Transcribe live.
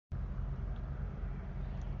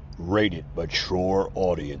Rated mature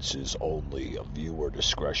audiences only. Viewer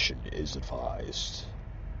discretion is advised.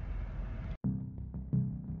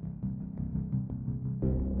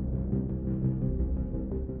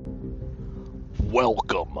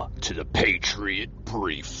 Welcome to the Patriot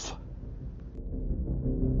Brief.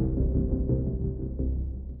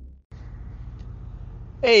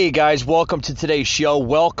 Hey guys, welcome to today's show.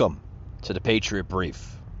 Welcome to the Patriot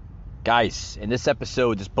Brief. Guys, in this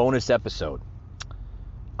episode, this bonus episode,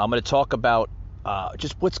 I'm going to talk about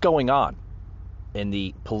just what's going on in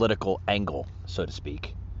the political angle, so to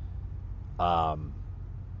speak. I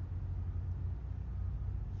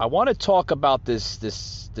want to talk about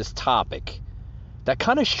this topic that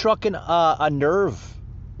kind of struck a nerve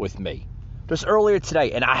with me just earlier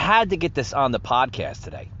today, and I had to get this on the podcast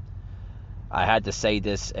today. I had to say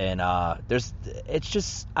this, and it's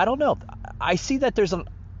just, I don't know. I see that there's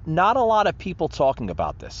not a lot of people talking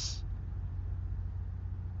about this.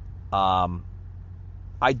 I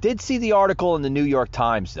did see the article in the New York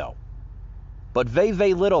Times, though, but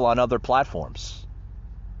very little on other platforms.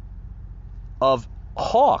 Of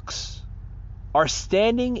hawks are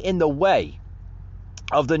standing in the way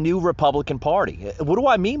of the new Republican Party. What do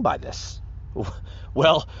I mean by this?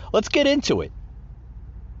 Well, let's get into it.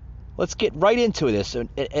 Let's get right into this,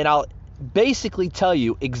 and I'll basically tell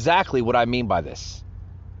you exactly what I mean by this.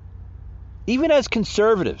 Even as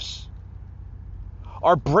conservatives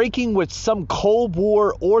are breaking with some Cold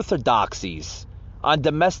War orthodoxies on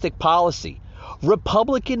domestic policy,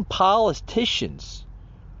 Republican politicians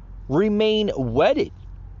remain wedded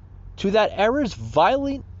to that era's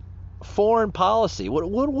violent foreign policy. What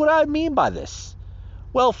do I mean by this?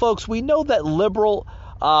 Well, folks, we know that liberal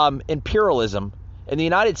imperialism in the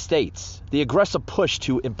United States, the aggressive push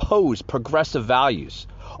to impose progressive values,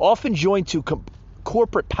 often joined to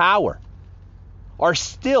corporate power, are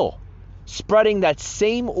still spreading that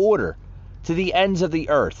same order to the ends of the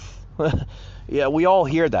earth. Yeah, we all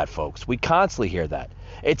hear that, folks. We constantly hear that.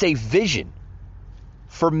 It's a vision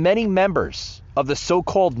for many members of the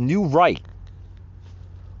so-called new right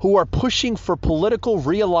who are pushing for political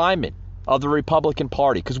realignment of the Republican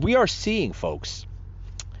Party. Because we are seeing, folks,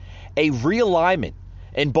 a realignment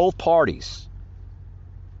in both parties,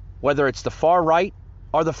 whether it's the far right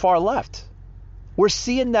or the far left. We're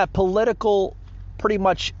seeing that political pretty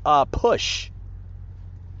much push.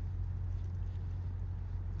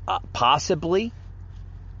 Possibly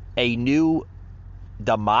a new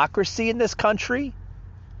democracy in this country?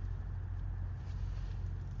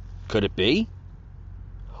 Could it be?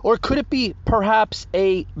 Or could it be perhaps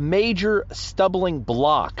a major stumbling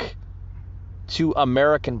block to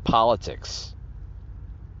American politics?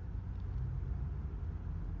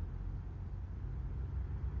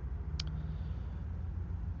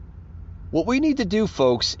 What we need to do,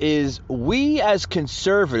 folks, is we as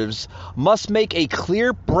conservatives must make a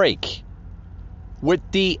clear break with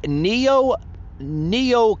the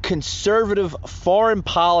neo-conservative foreign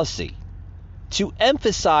policy to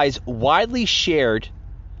emphasize widely shared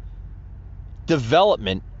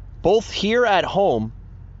development both here at home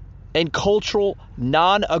and cultural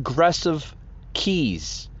non-aggressive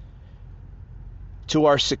keys to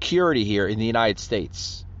our security here in the United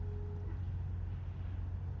States.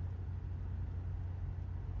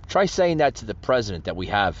 Try saying that to the president that we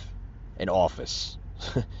have in office.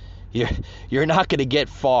 You're not going to get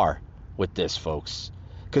far with this, folks,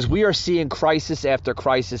 because we are seeing crisis after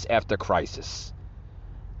crisis after crisis,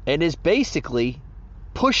 and is basically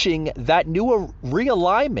pushing that new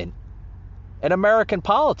realignment in American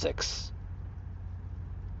politics.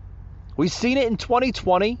 We've seen it in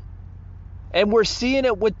 2020, and we're seeing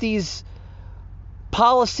it with these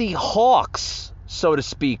policy hawks, so to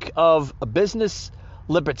speak, of business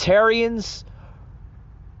libertarians,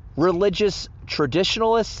 religious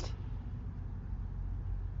traditionalists,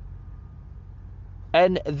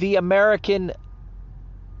 and the American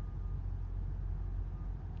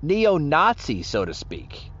neo-Nazi, so to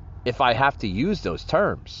speak, if I have to use those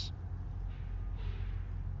terms.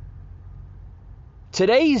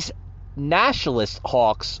 Today's nationalist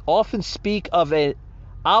hawks often speak of an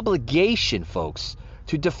obligation, folks,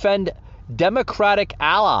 to defend democratic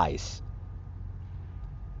allies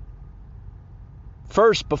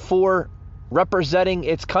first before representing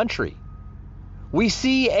its country. We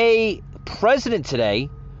see a president today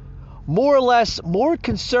more or less more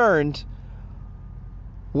concerned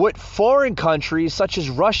with foreign countries such as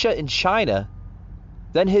Russia and China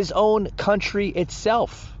than his own country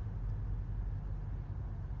itself.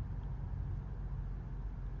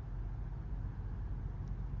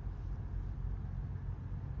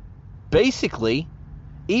 Basically,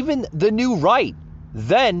 even the new right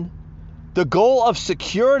then the goal of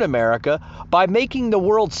securing America by making the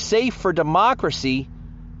world safe for democracy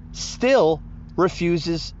still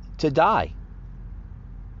refuses to die.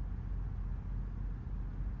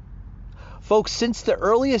 Folks, since the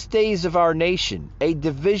earliest days of our nation, a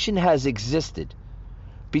division has existed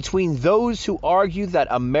between those who argue that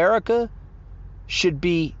America should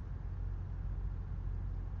be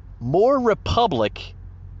more republic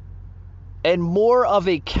and more of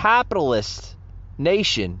a capitalist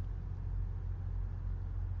nation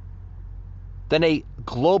than a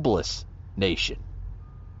globalist nation,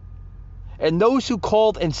 and those who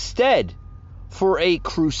called instead for a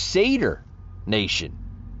crusader nation.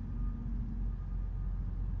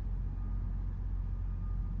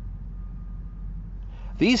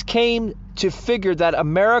 These came to figure that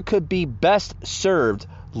America be best served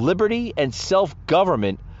liberty and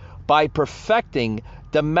self-government by perfecting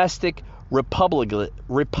domestic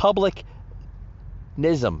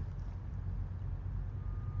republicanism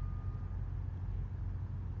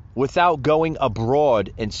without going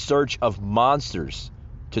abroad in search of monsters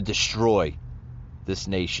to destroy this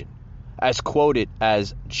nation, as quoted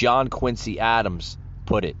as John Quincy Adams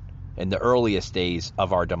put it in the earliest days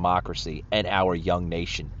of our democracy and our young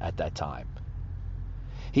nation at that time.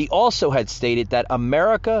 He also had stated that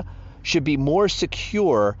America should be more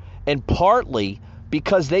secure, and partly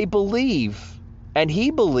because they believe, and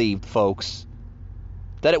he believed, folks,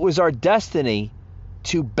 that it was our destiny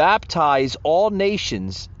to baptize all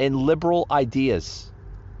nations in liberal ideas.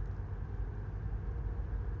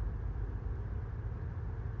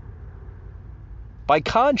 By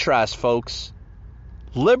contrast, folks,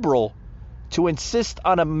 liberal to insist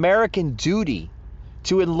on American duty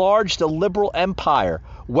to enlarge the liberal empire,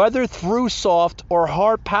 whether through soft or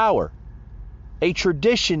hard power, a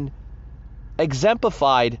tradition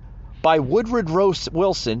exemplified by Woodrow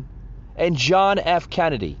Wilson and John F.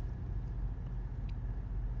 Kennedy.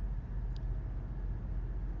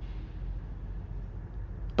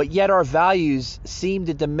 But yet our values seem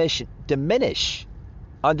to diminish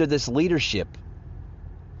under this leadership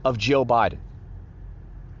of Joe Biden.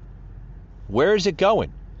 Where is it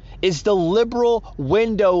going? Is the liberal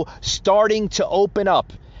window starting to open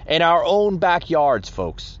up in our own backyards,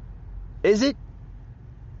 folks? Is it?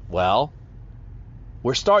 Well,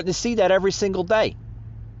 we're starting to see that every single day.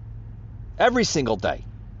 Every single day.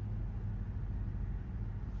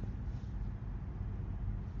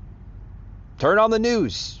 Turn on the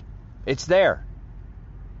news. It's there.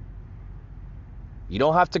 You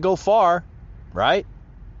don't have to go far, right?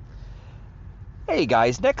 Hey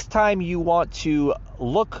guys, next time you want to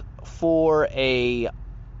look for a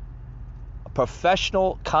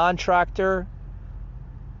professional contractor,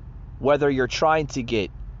 whether you're trying to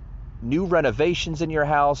get new renovations in your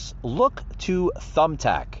house, look to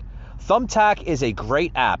Thumbtack. Thumbtack is a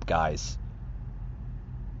great app, guys.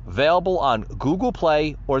 Available on Google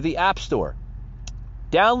Play or the App Store.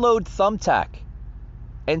 Download Thumbtack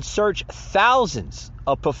and search thousands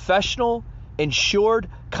of professional insured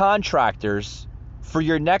contractors for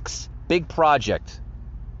your next big project,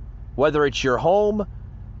 whether it's your home,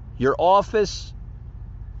 your office,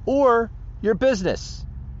 or your business.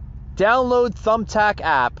 Download Thumbtack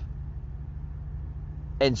app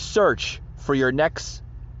and search for your next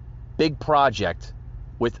big project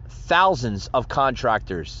with thousands of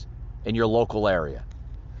contractors in your local area.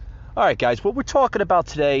 All right, guys, what we're talking about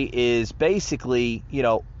today is basically,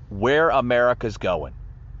 where America's going.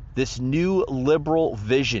 This new liberal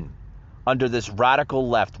vision under this radical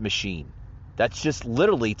left machine that's just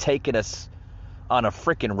literally taken us on a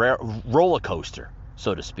freaking roller coaster,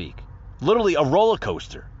 so to speak. Literally a roller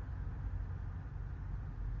coaster.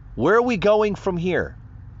 Where are we going from here?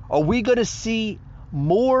 Are we going to see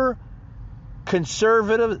more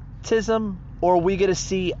conservatism, or are we going to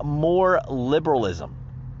see more liberalism?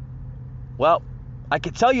 Well, I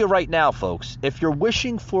can tell you right now, folks, if you're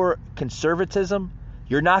wishing for conservatism,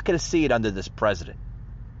 you're not going to see it under this president.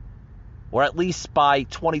 Or at least by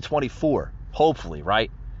 2024, hopefully, right?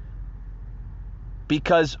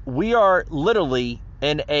 Because we are literally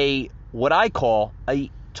in what I call a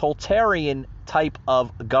totalitarian type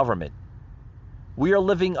of government. We are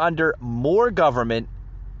living under more government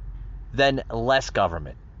than less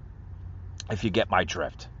government, if you get my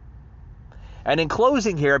drift. And in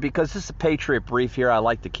closing here, because this is a Patriot brief here, I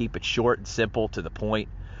like to keep it short and simple to the point.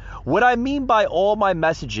 What I mean by all my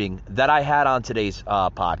messaging that I had on today's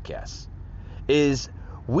podcast is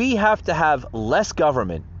we have to have less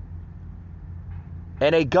government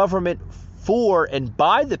and a government for and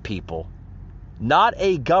by the people, not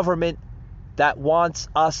a government that wants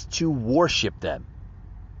us to worship them.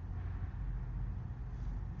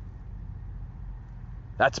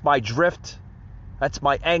 That's my drift. That's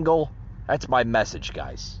my angle. That's my message,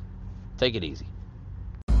 guys. Take it easy.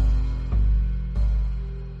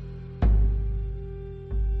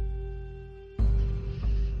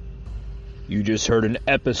 You just heard an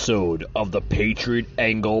episode of the Patriot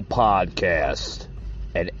Angle Podcast,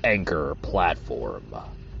 an Anchor platform.